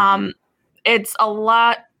 It's a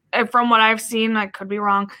lot, from what I've seen, I could be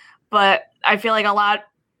wrong, but I feel like a lot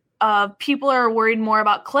of people are worried more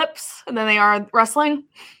about clips than they are wrestling.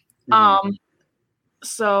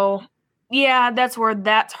 So yeah, that's where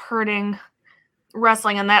that's hurting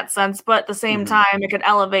wrestling in that sense, but at the same time, it could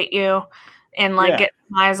elevate you and like get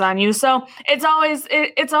eyes on you. So it's always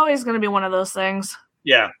going to be one of those things.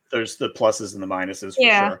 Yeah, there's the pluses and the minuses for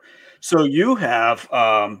sure. So you have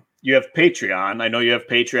Patreon. I know you have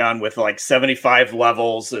Patreon with like 75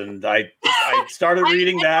 levels, and I started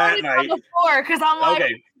reading that, and because I'm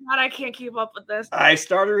like, God, I can't keep up with this. I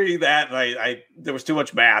started reading that, and I there was too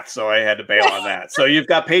much math, so I had to bail on that. So you've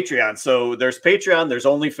got Patreon. So there's Patreon, there's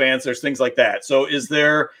OnlyFans, there's things like that. So is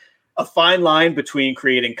there a fine line between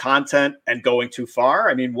creating content and going too far?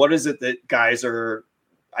 I mean, what is it that guys are?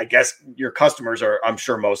 I guess your customers are, I'm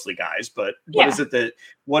sure, mostly guys, but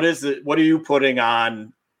what are you putting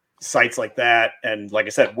on sites like that? And like I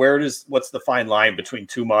said, what's the fine line between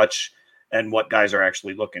too much and what guys are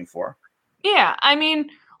actually looking for? Yeah. I mean,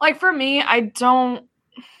 like for me, I don't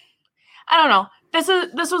know. This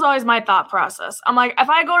was always my thought process. I'm like, if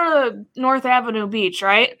I go to the North Avenue beach,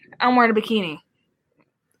 right, I'm wearing a bikini.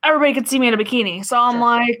 Everybody could see me in a bikini. So I'm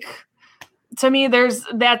like, to me,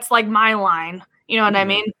 that's like my line. You know what I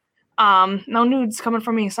mean? No nudes coming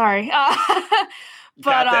from me. Sorry.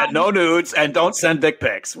 But that. No nudes, and don't send dick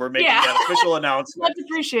pics. We're making that official announcement. That's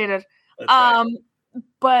appreciated. That's right.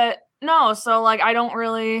 But no, so like I don't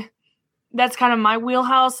really that's kind of my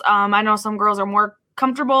wheelhouse. I know some girls are more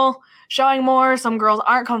comfortable showing more. Some girls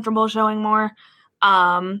aren't comfortable showing more.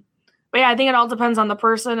 But yeah, I think it all depends on the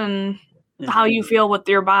person and how you feel with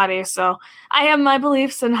your body. So I have my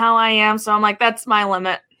beliefs and how I am. So I'm like, that's my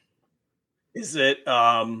limit. Is it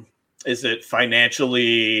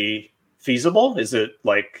financially feasible? Is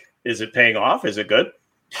it paying off? Is it good?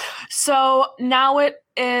 So now it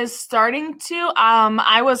is starting to.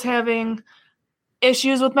 I was having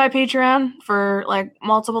issues with my Patreon for like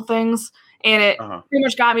multiple things, and it pretty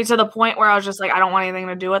much got me to the point where I was just like, I don't want anything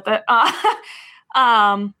to do with it.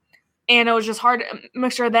 And it was just hard to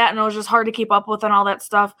mixture of that, and it was just hard to keep up with and all that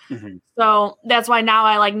stuff. So that's why now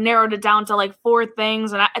I like narrowed it down to like 4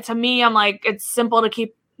 things, and to me, I'm like, it's simple to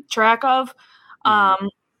keep track of.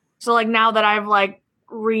 So like now that I've like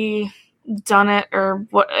redone it, or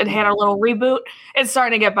what, it had a little reboot, it's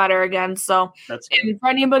starting to get better again. So and for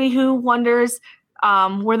anybody who wonders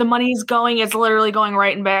where the money's going, it's literally going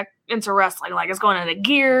right and back into wrestling. Like it's going into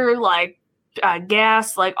gear, like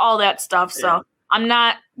gas, like all that stuff. So I'm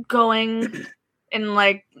not going and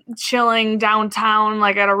like chilling downtown,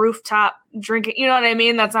 like at a rooftop drinking. You know what I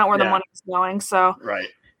mean? That's not where the money's going. So right.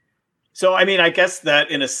 So, I mean, I guess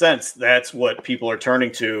that in a sense, that's what people are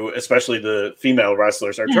turning to, especially the female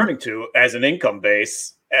wrestlers are turning to as an income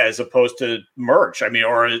base, as opposed to merch. I mean,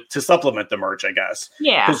 or to supplement the merch, I guess.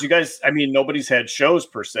 Yeah. Because you guys, I mean, nobody's had shows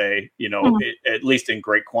per se, you know, at least in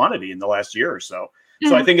great quantity in the last year or so.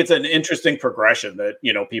 So I think it's an interesting progression that,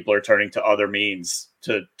 you know, people are turning to other means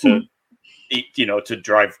to you know, to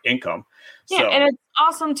drive income. Yeah, so. And it's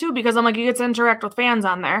awesome too, because I'm like, you get to interact with fans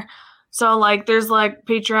on there. So like there's like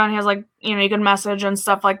Patreon has like, you know, you can message and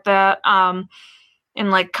stuff like that. And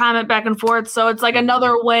like comment back and forth. So it's like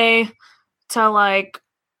another way to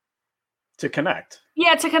connect.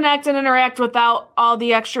 Yeah, to connect and interact without all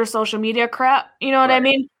the extra social media crap. You know what I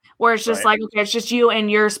mean? Where it's just like, okay, it's just you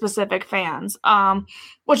and your specific fans,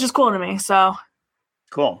 which is cool to me. So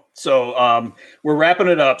cool. So we're wrapping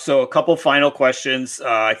it up. So a couple final questions.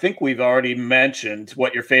 I think we've already mentioned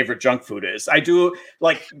what your favorite junk food is. I do,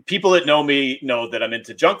 like, people that know me know that I'm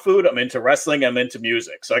into junk food, I'm into wrestling, I'm into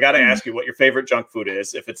music. So I got to ask you what your favorite junk food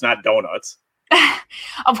is, if it's not donuts.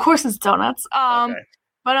 Of course it's donuts.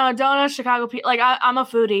 But donuts, Chicago, like I'm a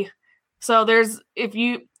foodie. So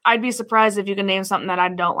I'd be surprised if you can name something that I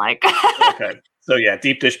don't like. Okay. So yeah,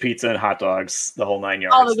 deep dish pizza and hot dogs, the whole 9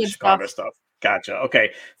 yards. All the good Chicago stuff. Gotcha.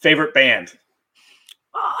 Okay. Favorite band?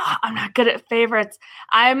 Oh, I'm not good at favorites.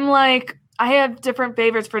 I'm like, I have different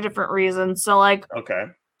favorites for different reasons. So like, okay,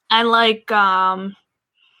 I like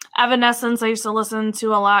Evanescence. I used to listen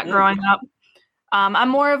to a lot growing up. I'm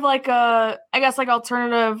more of like I guess like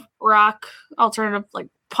alternative rock, like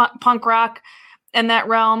punk rock in that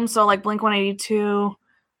realm. So like Blink-182,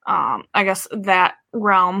 I guess that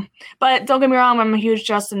realm. But don't get me wrong, I'm a huge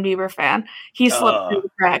Justin Bieber fan. He slipped through the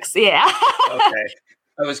cracks. Yeah. Okay.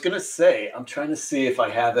 I was going to say, I'm trying to see if I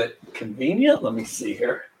have it convenient. Let me see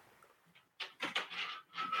here.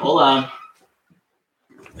 Hold on.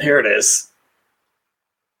 Here it is.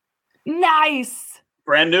 Nice.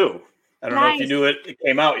 Brand new. I don't know if you knew it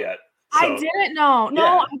came out yet. So, I didn't know.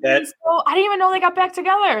 No, I didn't even know they got back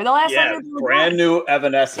together. The last time brand new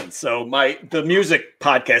Evanescence. So the music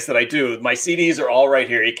podcast that I do, my CDs are all right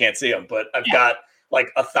here. You can't see them, but I've got like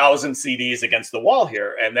 1,000 CDs against the wall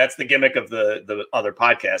here. And that's the gimmick of the other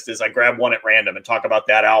podcast is I grab one at random and talk about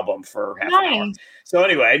that album for half an hour. So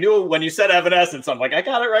anyway, I knew when you said Evanescence, I'm like, I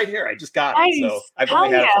got it right here. I just got it. So I've only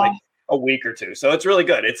had it for like a week or two. So it's really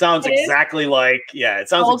good. It sounds exactly like,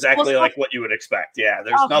 like what you would expect. Yeah.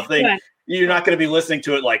 There's nothing, you're not going to be listening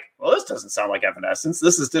to it like, well, this doesn't sound like Evanescence.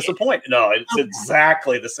 This is disappointing. No, it's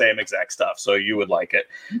exactly the same exact stuff. So you would like it.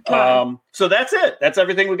 So that's it. That's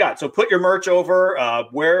everything we got. So put your merch over.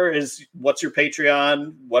 What's your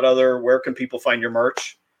Patreon? Where can people find your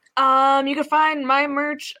merch? You can find my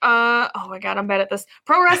merch. Oh my God, I'm bad at this.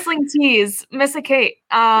 Pro Wrestling Tees, Missa Kate.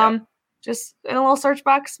 Just in a little search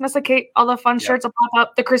box, Missa Kate, all the fun shirts will pop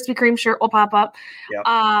up. The Krispy Kreme shirt will pop up.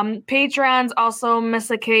 Patreon's also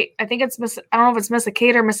Missa Kate. I think it's I don't know if it's Missa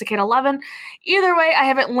Kate or Missa Kate 11. Either way, I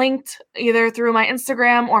have it linked either through my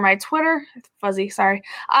Instagram or my Twitter. Fuzzy, sorry.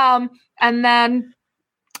 And then,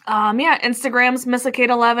 Instagram's Missa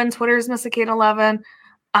Kate 11. Twitter's Missa Kate 11.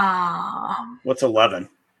 What's 11?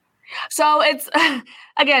 So it's,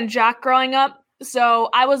 again, Jock growing up. So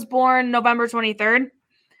I was born November 23rd.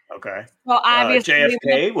 Okay. Well, obviously,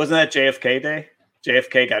 JFK, wasn't that JFK Day?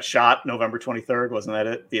 JFK got shot November 23rd. Wasn't that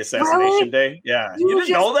it? The assassination day? Yeah. You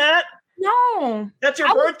didn't know that? No. That's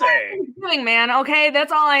your birthday. Man. Okay.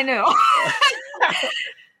 That's all I knew.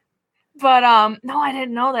 But no, I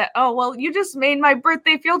didn't know that. Oh, well, you just made my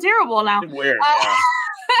birthday feel terrible now. Weird. Yeah.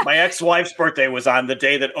 My ex-wife's birthday was on the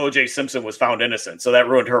day that O.J. Simpson was found innocent, so that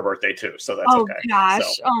ruined her birthday too. So that's okay. Oh gosh.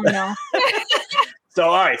 So. Oh no. So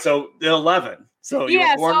all right. So the 11. So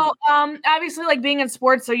yeah. Born... So obviously, like being in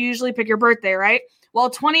sports, so you usually pick your birthday, right? Well,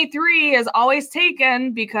 23 is always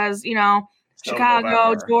taken because Chicago,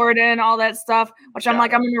 November. Jordan, all that stuff. Which I'm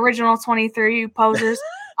like, I'm an original 23, you posers.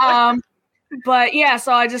 But yeah,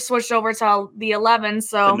 so I just switched over to the 11.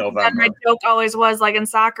 So then my joke always was like in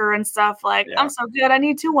soccer and stuff, like, I'm so good, I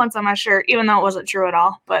need 2 ones on my shirt, even though it wasn't true at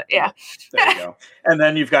all. But yeah. There you go. And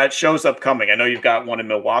then you've got shows upcoming. I know you've got one in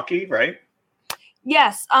Milwaukee, right?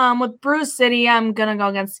 Yes. With Bruce City, I'm going to go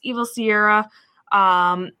against Evil Sierra.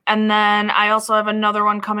 And then I also have another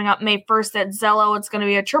one coming up May 1st at Zello. It's going to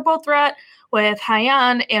be a triple threat with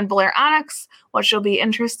Hyan and Blair Onyx, which will be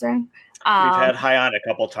interesting. We've had Hyan a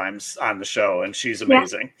couple times on the show, and she's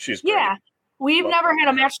amazing. Yeah. She's great. Yeah. We've never had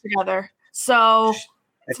a match together, so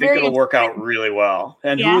I think it'll work out really well.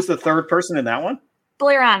 And who was the third person in that one?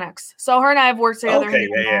 Blair Onyx. So her and I have worked together. Okay,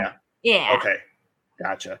 yeah. Okay,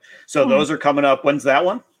 gotcha. So those are coming up. When's that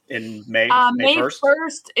one? In May? May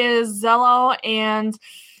 1st is Zello, and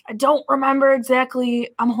I don't remember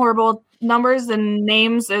exactly. I'm horrible with numbers and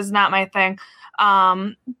names is not my thing.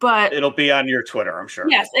 But it'll be on your Twitter, I'm sure.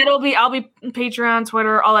 Yes, I'll be Patreon,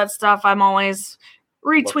 Twitter, all that stuff. I'm always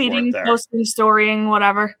retweeting, posting, storying,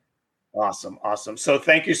 whatever. Awesome. So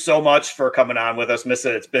thank you so much for coming on with us,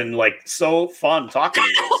 Missa. It's been like so fun talking to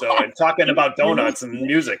you. So and talking about donuts and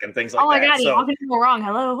music and things like that. Oh my God, how can you go wrong?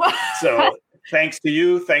 Hello. So thanks to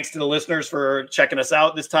you. Thanks to the listeners for checking us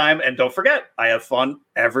out this time. And don't forget, I have fun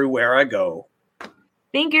everywhere I go.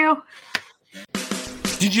 Thank you.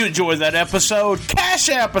 Did you enjoy that episode? Cash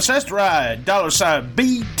App us, that's right.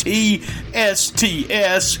 $BTSTS.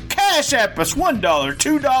 Cash App us $1,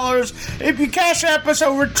 $2. If you Cash App us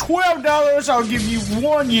over $12, I'll give you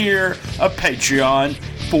 1 year of Patreon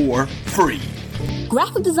for free.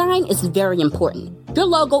 Graphic design is very important. Your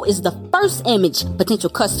logo is the first image potential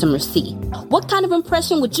customers see. What kind of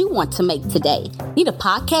impression would you want to make today? Need a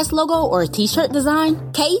podcast logo or a t-shirt design?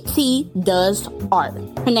 KT does art.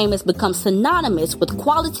 Her name has become synonymous with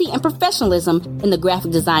quality and professionalism in the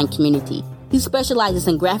graphic design community. She specializes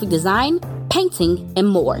in graphic design, painting, and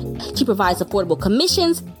more. She provides affordable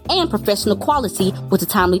commissions and professional quality with a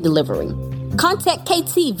timely delivery. Contact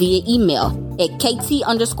KT via email at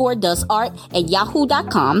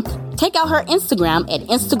kt_doesart@yahoo.com. Check out her Instagram at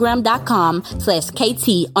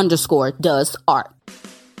instagram.com/kt_doesart.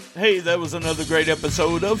 Hey, that was another great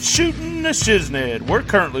episode of Shooting the Shiznit. We're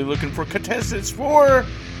currently looking for contestants for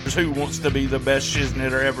Who Wants to Be the Best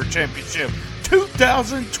Shiznitter Ever Championship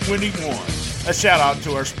 2021. A shout out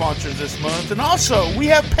to our sponsors this month. And also, we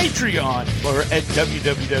have Patreon. We're at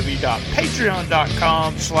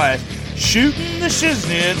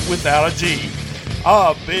www.patreon.com/shootingtheshiznit without a G.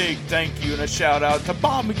 A big thank you and a shout out to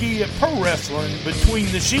Bob McGee at Pro Wrestling Between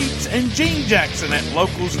the Sheets and Gene Jackson at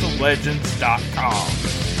localstolegends.com.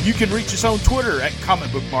 You can reach us on Twitter at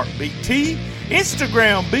comicbookmarkbt,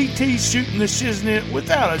 Instagram BT Shooting the Shiznit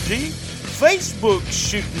without a G, Facebook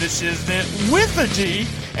Shooting the Shiznit with a G,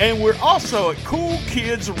 and we're also at Cool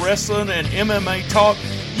Kids Wrestling and MMA Talk.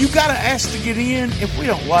 You gotta ask to get in. If we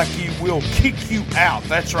don't like you, we'll kick you out.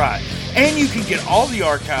 That's right. And you can get all the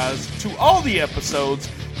archives to all the episodes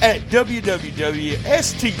at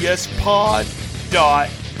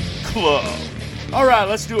www.stspod.club. All right,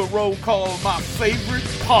 let's do a roll call of my favorite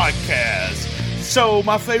podcast. So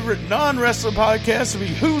my favorite non-wrestling podcast would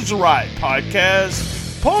be Who's Right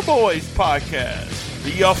Podcast, Po Boys Podcast,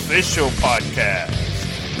 The Official Podcast,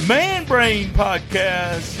 Man Brain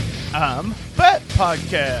Podcast, I'm Fat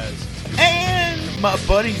Podcast, and my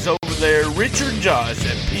buddies over there, Richard Josh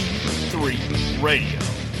at P3 Radio.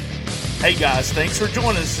 Hey guys, thanks for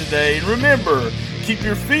joining us today. And remember, keep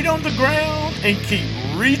your feet on the ground and keep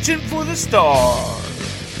reaching for the stars.